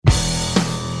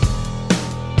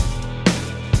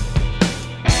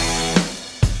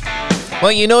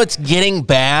Well, it's getting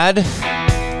bad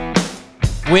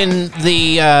when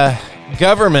the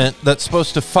government that's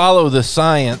supposed to follow the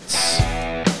science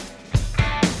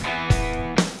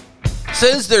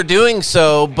says they're doing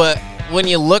so, but when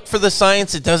you look for the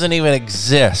science, it doesn't even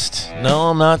exist. No,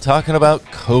 I'm not talking about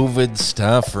COVID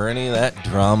stuff or any of that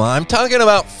drama. I'm talking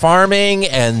about farming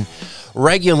and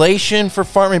regulation for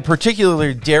farming,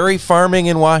 particularly dairy farming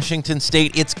in Washington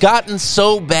State. It's gotten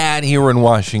so bad here in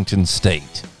Washington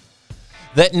State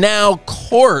that now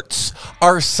courts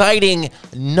are citing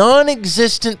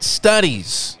non-existent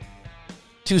studies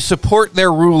to support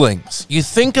their rulings. You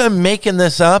think I'm making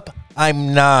this up?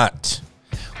 I'm not.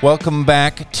 Welcome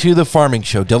back to the Farming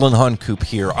Show. Dylan Honcoop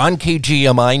here on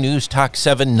KGMI News Talk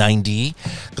 790.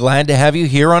 Glad to have you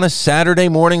here on a Saturday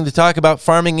morning to talk about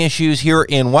farming issues here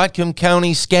in Whatcom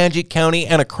County, Skagit County,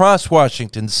 and across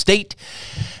Washington State,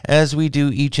 as we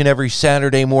do each and every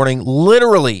Saturday morning.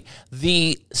 Literally,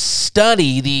 the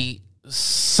study, the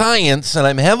science, and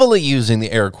I'm heavily using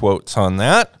the air quotes on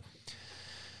that,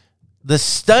 the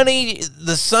study,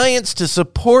 the science to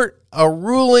support a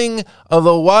ruling of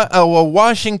a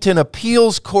Washington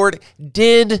appeals court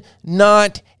did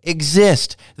not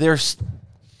exist. They're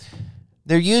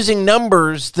using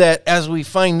numbers that, as we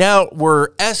find out,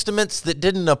 were estimates that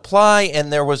didn't apply,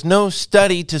 and there was no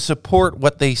study to support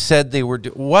what they said they were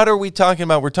doing. What are we talking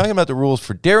about? We're talking about the rules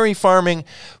for dairy farming,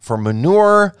 for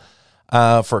manure,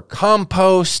 for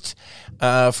compost,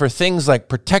 for things like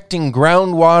protecting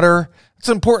groundwater. It's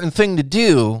an important thing to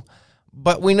do.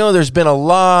 But we know there's been a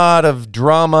lot of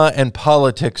drama and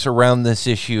politics around this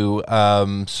issue,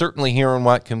 certainly here in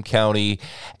Whatcom County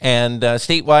and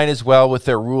statewide as well, with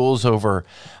their rules over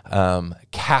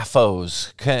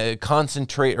CAFOs,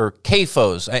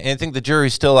 CAFOs. I think the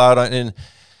jury's still out on. And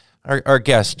our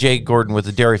guest, Jay Gordon with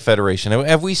the Dairy Federation.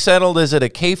 Have we settled, is it a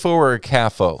CAFO or a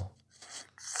CAFO?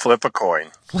 Flip a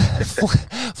coin.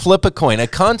 Flip a coin. A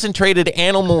concentrated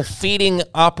animal feeding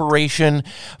operation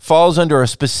falls under a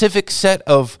specific set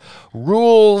of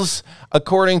rules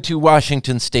according to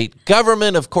Washington state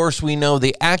government. Of course, we know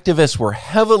the activists were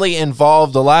heavily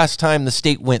involved the last time the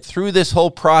state went through this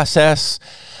whole process,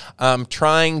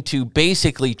 trying to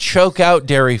basically choke out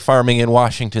dairy farming in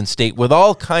Washington state with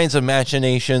all kinds of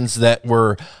machinations that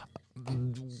were,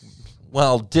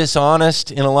 well,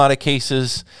 dishonest in a lot of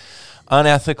cases,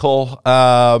 unethical,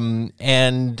 and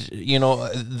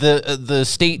the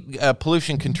state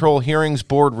pollution control hearings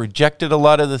board rejected a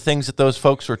lot of the things that those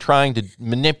folks were trying to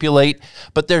manipulate,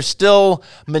 but there's still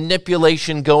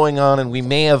manipulation going on, and we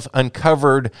may have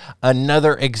uncovered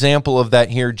another example of that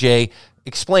here. Jay,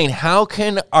 explain, how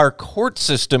can our court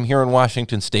system here in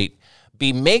Washington state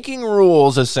be making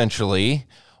rules essentially,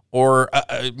 or,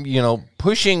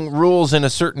 pushing rules in a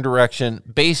certain direction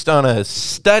based on a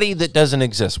study that doesn't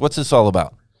exist? What's this all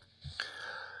about?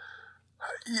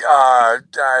 I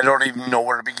don't even know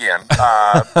where to begin.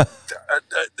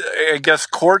 I guess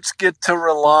courts get to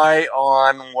rely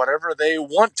on whatever they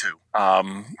want to.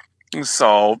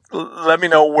 So let me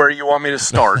know where you want me to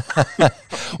start.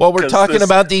 Well, we're talking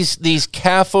about these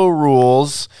CAFO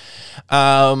rules,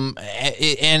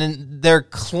 and they're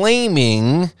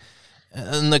claiming...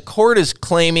 And the court is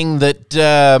claiming that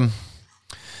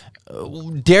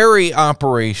dairy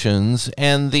operations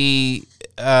and the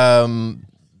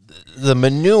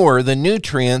manure, the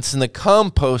nutrients, and the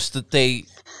compost that they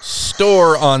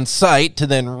store on site to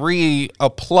then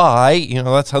reapply,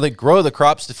 that's how they grow the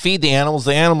crops to feed the animals.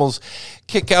 The animals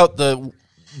kick out the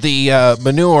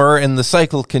manure, and the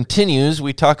cycle continues.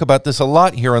 We talk about this a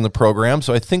lot here on the program,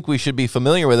 so I think we should be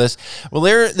familiar with this. Well,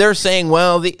 they're saying,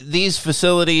 these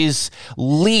facilities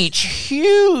leach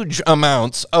huge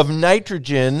amounts of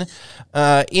nitrogen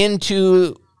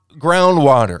into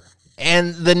groundwater,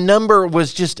 and the number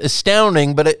was just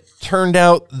astounding. But it turned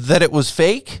out that it was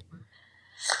fake.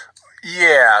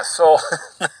 Yeah. So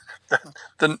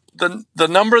the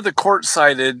number the court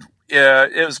cited.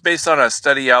 It was based on a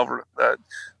study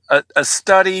a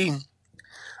study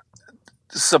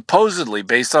supposedly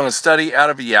based on a study out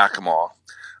of Yakima.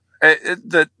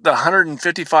 The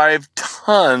 155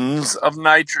 tons of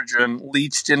nitrogen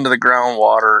leached into the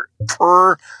groundwater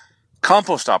per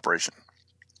compost operation.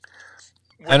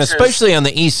 And especially on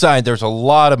the east side, there's a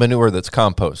lot of manure that's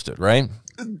composted, right?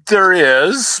 There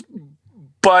is,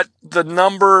 but the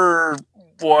number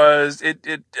was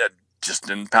it just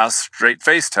didn't pass straight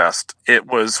face test. It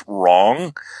was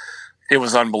wrong. It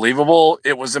was unbelievable.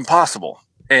 It was impossible.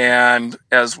 And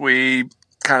as we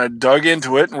kind of dug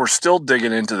into it, and we're still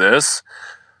digging into this,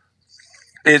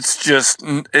 it's just,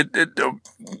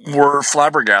 we're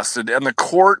flabbergasted. And the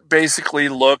court basically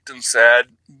looked and said,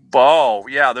 oh,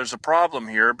 yeah, there's a problem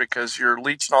here because you're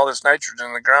leaching all this nitrogen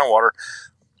in the groundwater,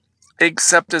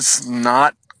 except it's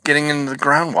not getting into the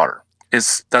groundwater.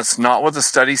 That's not what the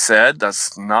study said.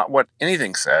 That's not what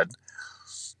anything said.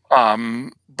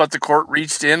 But the court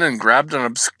reached in and grabbed an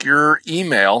obscure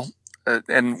email,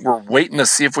 and we're waiting to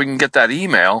see if we can get that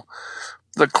email.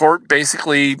 The court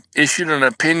basically issued an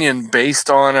opinion based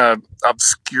on a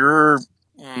obscure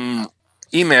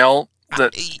email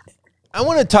that... I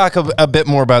want to talk a bit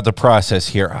more about the process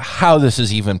here, how this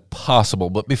is even possible.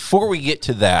 But before we get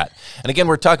to that, and again,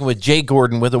 we're talking with Jay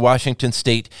Gordon with the Washington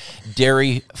State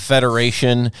Dairy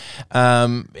Federation.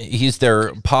 He's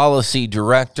their policy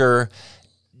director.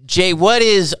 Jay, what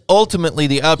is ultimately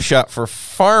the upshot for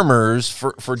farmers,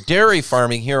 for dairy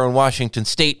farming here in Washington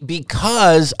State,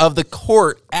 because of the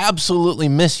court absolutely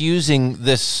misusing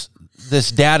this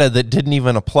data that didn't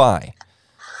even apply?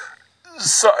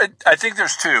 So I think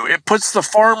there's two. It puts the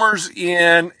farmers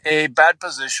in a bad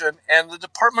position, and the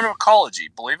Department of Ecology,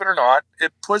 believe it or not,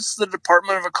 it puts the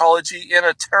Department of Ecology in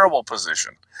a terrible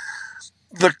position.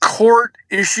 The court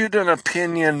issued an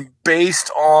opinion based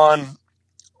on,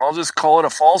 I'll just call it a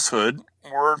falsehood.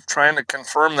 We're trying to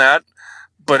confirm that,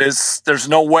 but there's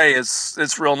no way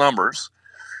it's real numbers.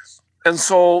 And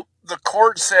so the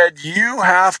court said, you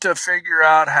have to figure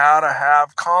out how to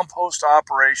have compost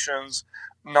operations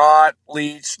not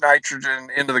leach nitrogen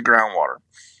into the groundwater.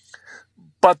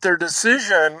 But their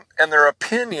decision and their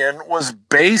opinion was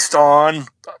based on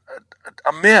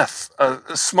a myth,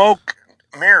 smoke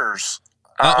mirrors.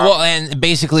 Well, and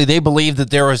basically they believe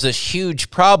that there was this huge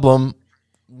problem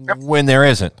when there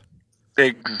isn't.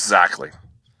 Exactly.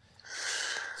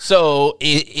 So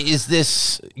is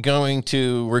this going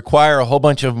to require a whole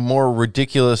bunch of more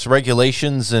ridiculous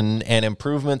regulations and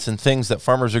improvements and things that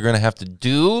farmers are going to have to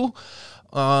do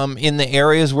in the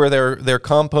areas where they're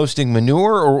composting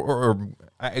manure, or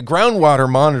groundwater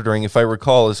monitoring, if I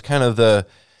recall, is kind of the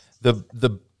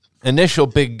initial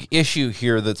big issue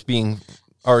here that's being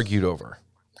argued over?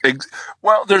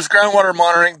 Well, there's groundwater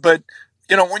monitoring, but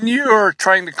when you are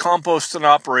trying to compost an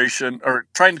operation or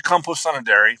trying to compost on a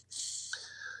dairy,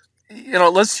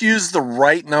 let's use the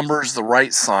right numbers, the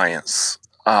right science.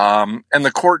 And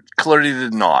the court clearly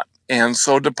did not. And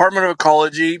so Department of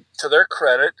Ecology, to their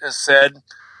credit, has said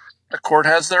the court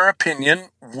has their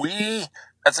opinion. We,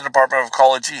 as the Department of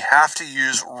Ecology, have to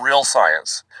use real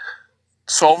science.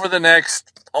 So over the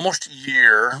next almost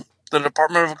year, the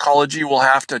Department of Ecology will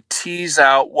have to tease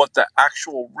out what the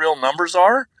actual real numbers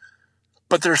are,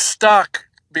 but they're stuck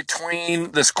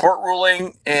between this court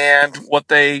ruling and what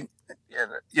they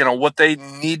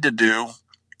need to do,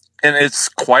 and it's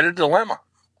quite a dilemma.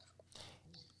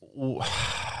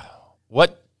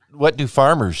 What do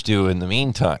farmers do in the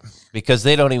meantime? Because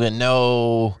they don't even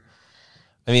know.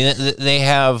 I mean, they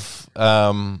have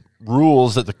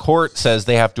rules that the court says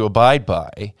they have to abide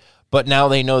by, but now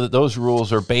they know that those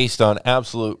rules are based on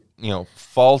absolute,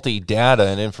 faulty data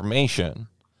and information.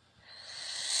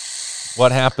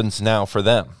 What happens now for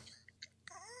them?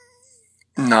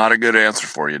 Not a good answer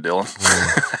for you, Dylan.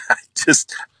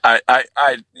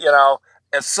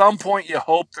 At some point you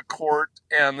hope the court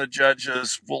and the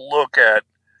judges will look at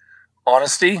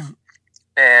honesty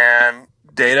and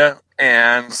data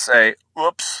and say,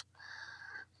 "Oops,"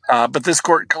 but this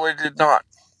court clearly did not.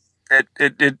 It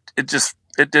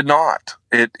did not.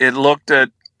 It looked at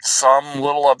some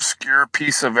little obscure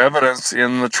piece of evidence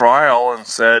in the trial and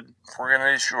said, "We're going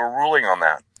to issue a ruling on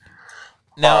that."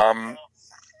 Now,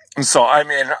 and so,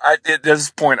 at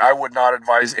this point, I would not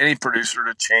advise any producer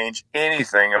to change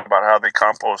anything about how they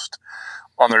compost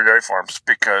on their dairy farms,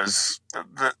 because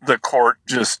the court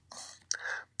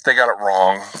they got it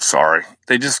wrong. Sorry.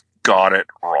 They just got it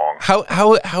wrong.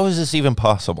 How is this even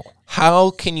possible?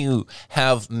 How can you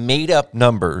have made up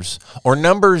numbers, or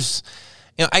numbers?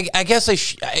 I guess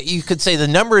you could say the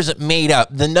number isn't made up.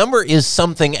 The number is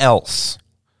something else.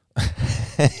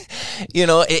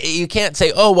 You can't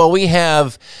say, oh, well, we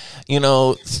have,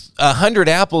 100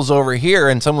 apples over here,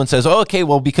 and someone says, oh, okay,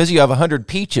 well, because you have 100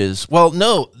 peaches. Well,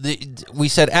 no, we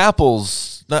said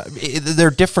apples.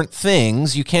 They're different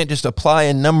things. You can't just apply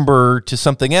a number to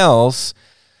something else.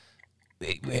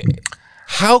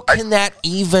 How can that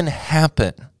even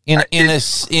happen in a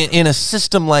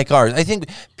system like ours? I think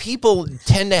people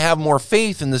tend to have more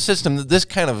faith in the system that this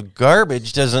kind of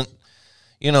garbage doesn't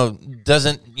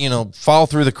fall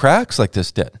through the cracks like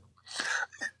this did.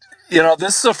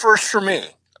 This is a first for me.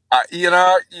 You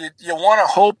want to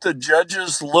hope the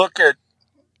judges look at,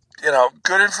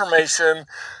 good information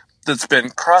that's been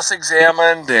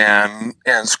cross-examined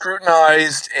and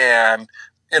scrutinized and,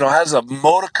 has a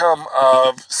modicum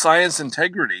of science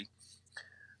integrity,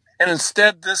 And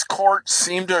instead, this court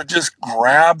seemed to have just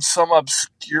grabbed some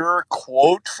obscure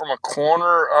quote from a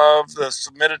corner of the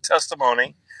submitted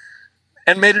testimony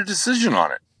and made a decision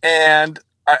on it. And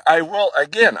I will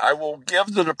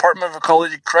give the Department of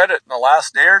Ecology credit. In the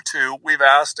last day or two, we've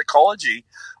asked Ecology,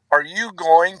 how are you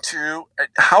going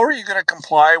to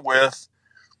comply with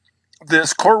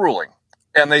this court ruling?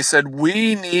 And they said,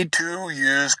 we need to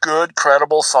use good,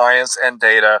 credible science and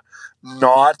data,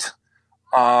 not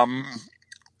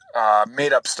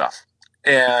made up stuff.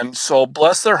 And so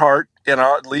bless their heart,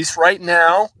 at least right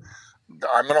now,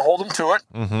 I'm going to hold them to it,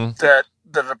 that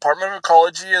the Department of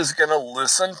Ecology is going to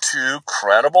listen to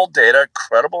credible data,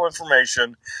 credible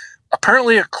information.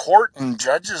 Apparently a court and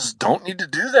judges don't need to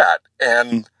do that.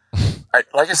 And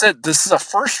like I said, this is a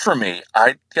first for me.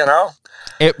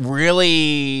 It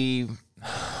really...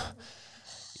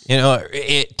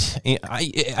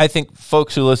 I think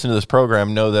folks who listen to this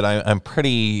program know that I'm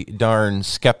pretty darn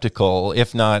skeptical,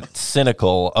 if not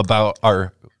cynical, about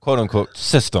our quote-unquote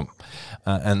system.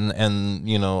 And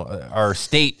our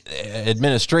state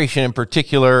administration in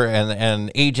particular,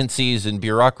 and agencies and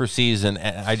bureaucracies, and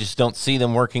I just don't see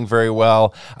them working very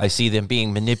well. I see them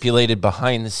being manipulated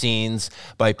behind the scenes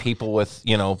by people with,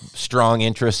 strong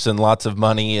interests and lots of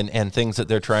money and things that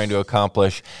they're trying to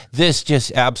accomplish. This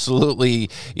just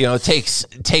absolutely,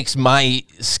 takes my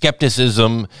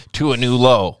skepticism to a new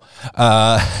low.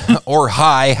 Or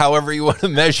high, however you want to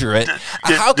measure it.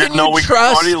 How can you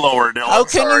trust?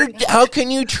 How can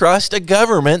you trust a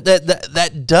government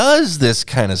that does this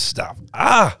kind of stuff?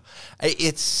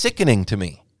 It's sickening to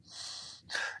me.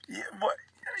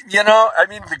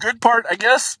 The good part, I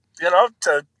guess,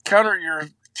 to counter your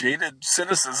jaded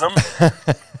cynicism,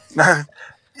 the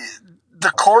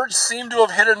courts seem to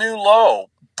have hit a new low.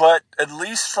 But at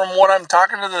least from what I'm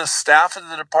talking to the staff of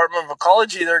the Department of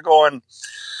Ecology, they're going,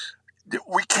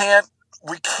 we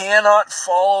cannot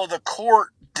follow the court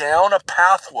down a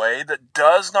pathway that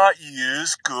does not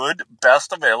use good,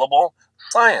 best available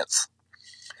science.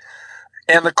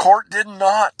 And the court did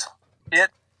not. It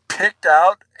picked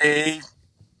out a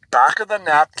back of the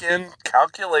napkin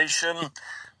calculation.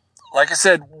 Like I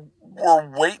said, we're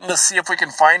waiting to see if we can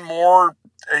find more,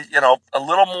 a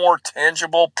little more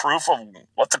tangible proof of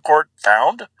what the court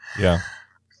found. Yeah.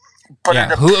 But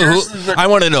yeah. I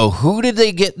want to know, who did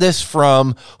they get this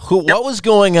from? What was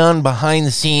going on behind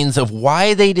the scenes of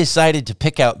why they decided to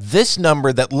pick out this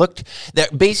number that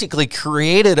basically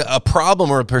created a problem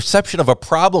or a perception of a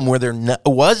problem where there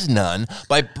was none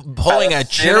by pulling a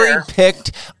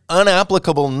cherry-picked,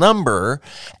 unapplicable number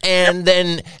and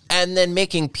then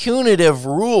making punitive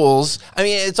rules. I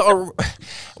mean,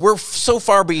 we're so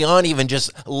far beyond even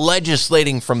just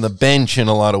legislating from the bench in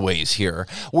a lot of ways here.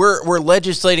 We're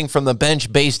legislating from the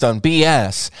bench based on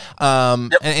BS.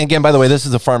 And again, by the way, this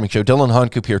is the Farming Show. Dylan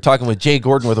Honkoop here, talking with Jay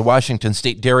Gordon with the Washington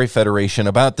State Dairy Federation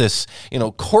about this,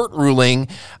 court ruling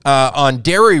on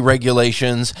dairy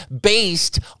regulations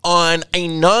based on a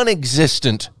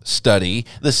non-existent study.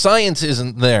 The science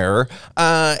isn't there.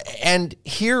 And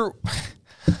here,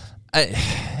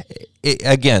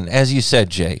 again, as you said,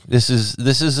 Jay, this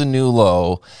is a new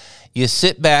low. You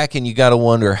sit back and you got to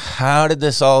wonder, how did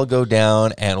this all go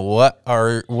down, and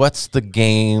what's the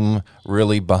game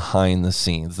really behind the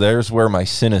scenes? There's where my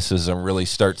cynicism really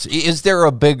starts. Is there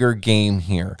a bigger game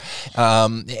here?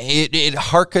 It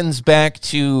harkens back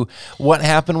to what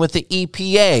happened with the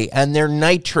EPA and their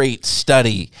nitrate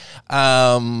study.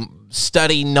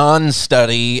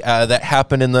 Non-study that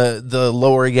happened in the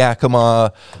lower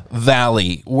Yakima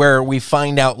Valley, where we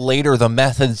find out later the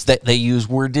methods that they used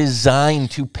were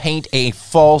designed to paint a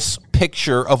false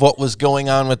picture of what was going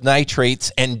on with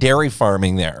nitrates and dairy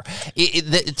farming there.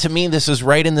 To me, this is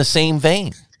right in the same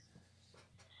vein.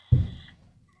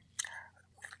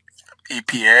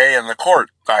 EPA and the court.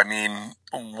 I mean,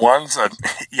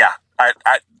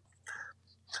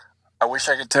 I wish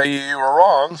I could tell you were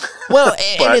wrong. Well,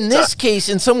 and in this case,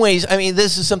 in some ways, I mean,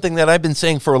 this is something that I've been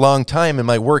saying for a long time in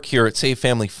my work here at Save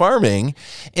Family Farming,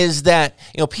 is that,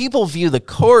 people view the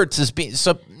courts as being,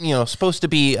 supposed to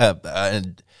be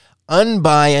an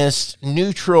unbiased,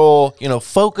 neutral,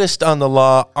 focused on the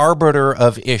law, arbiter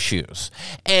of issues.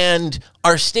 And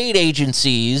our state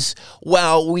agencies,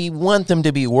 while we want them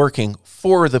to be working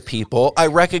for the people, I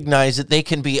recognize that they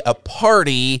can be a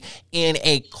party in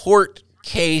a court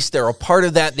case. They're a part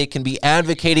of that. They can be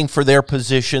advocating for their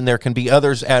position. There can be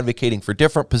others advocating for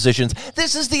different positions.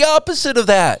 This is the opposite of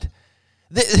that.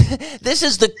 This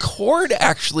is the court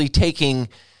actually taking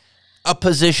a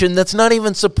position that's not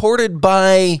even supported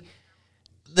by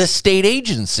the state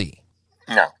agency.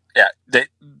 No. Yeah.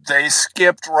 They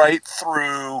skipped right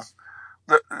through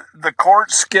the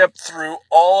court skipped through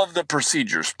all of the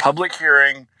procedures: public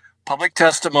hearing, public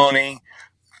testimony.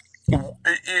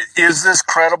 Is this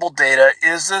credible data?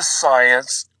 Is this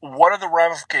science? What are the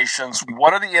ramifications?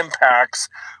 What are the impacts?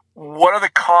 What are the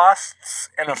costs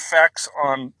and effects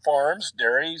on farms,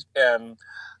 dairies, and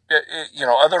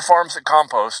other farms that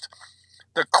compost?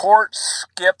 The court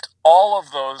skipped all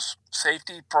of those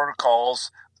safety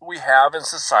protocols we have in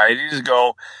society to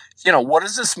go, what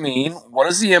does this mean? What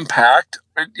is the impact?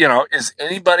 Is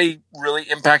anybody really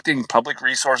impacting public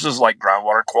resources like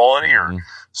groundwater quality or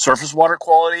surface water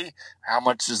quality? How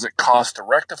much does it cost to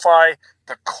rectify?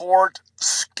 The court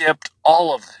skipped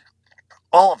all of it.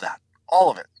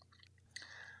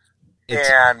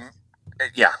 It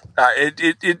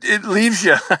leaves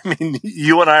you. I mean,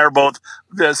 you and I are both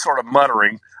this sort of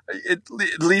muttering. It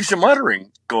leaves you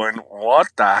muttering, going, "What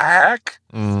the heck?"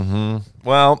 Mm-hmm.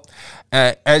 Well,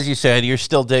 as you said, you're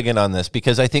still digging on this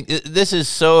because I think this is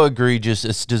so egregious.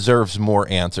 It deserves more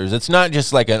answers. It's not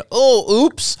just like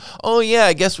oops, yeah,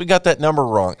 I guess we got that number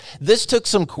wrong. This took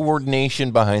some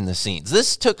coordination behind the scenes.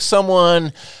 This took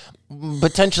someone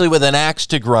potentially with an axe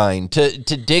to grind to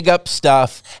dig up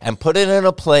stuff and put it in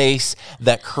a place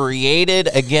that created,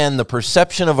 again, the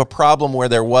perception of a problem where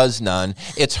there was none.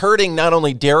 It's hurting not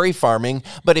only dairy farming,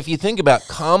 but if you think about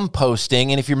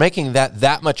composting, and if you're making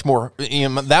that much more,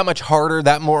 that much harder,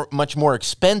 much more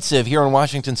expensive here in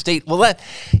Washington State, well, that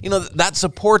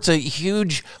supports a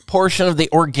huge portion of the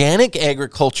organic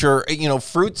agriculture,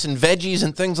 fruits and veggies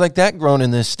and things like that grown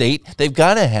in this state. They've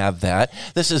got to have that.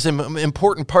 This is an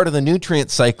important part of the nutrient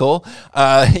cycle.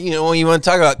 When you want to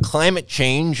talk about climate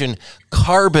change and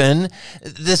carbon,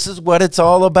 this is what it's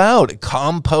all about.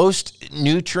 Compost,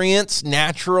 nutrients,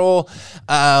 natural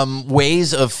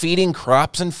ways of feeding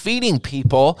crops and feeding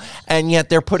people, and yet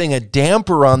they're putting a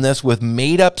damper on this with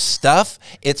made-up stuff.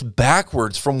 It's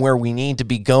backwards from where we need to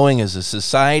be going as a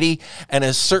society, and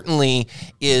it certainly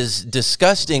is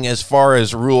disgusting as far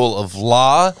as rule of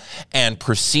law and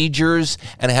procedures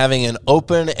and having an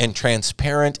open and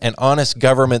transparent and honest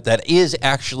government that is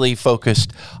actually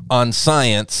focused on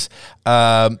science.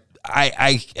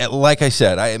 Like I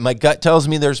said, my gut tells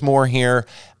me there's more here.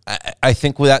 I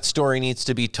think that story needs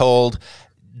to be told.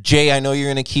 Jay, I know you're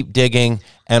going to keep digging,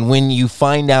 and when you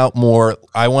find out more,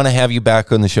 I want to have you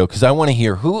back on the show because I want to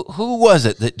hear who was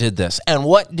it that did this, and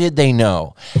what did they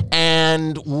know,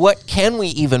 and what can we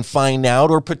even find out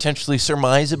or potentially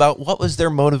surmise about what was their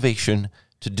motivation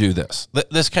to do this.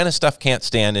 This kind of stuff can't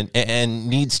stand and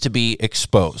needs to be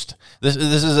exposed. This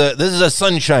is a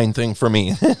sunshine thing for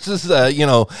me. This is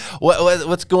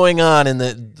what's going on in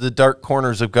the dark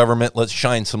corners of government. Let's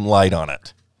shine some light on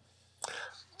it.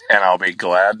 And I'll be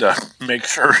glad to make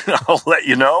sure I'll let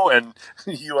you know, and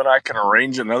you and I can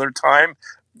arrange another time.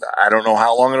 I don't know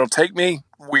how long it'll take me.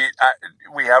 We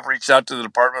have reached out to the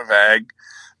Department of Ag,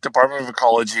 Department of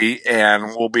Ecology,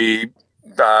 and we'll be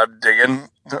digging.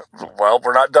 Well,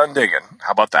 we're not done digging.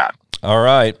 How about that? All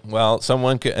right. Well,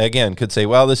 someone could say,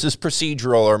 well, this is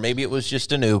procedural, or maybe it was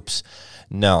just an oops.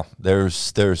 No,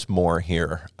 there's more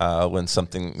here when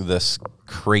something this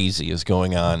crazy is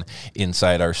going on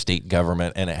inside our state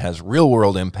government, and it has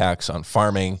real-world impacts on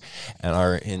farming and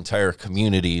our entire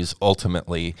communities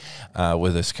ultimately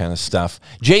with this kind of stuff.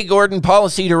 Jay Gordon,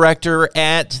 Policy Director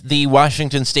at the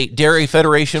Washington State Dairy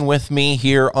Federation, with me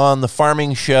here on the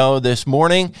Farming Show this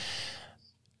morning.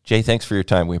 Jay, thanks for your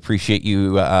time. We appreciate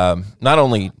you not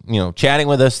only chatting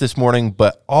with us this morning,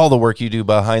 but all the work you do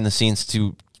behind the scenes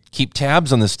to keep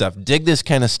tabs on this stuff, dig this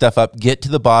kind of stuff up, get to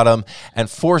the bottom, and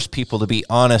force people to be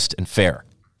honest and fair.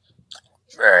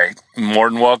 Hey, more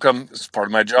than welcome. It's part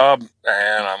of my job,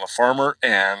 and I'm a farmer,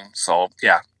 and so,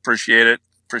 yeah, appreciate it.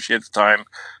 Appreciate the time,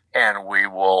 and we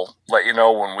will let you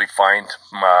know when we find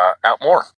out more.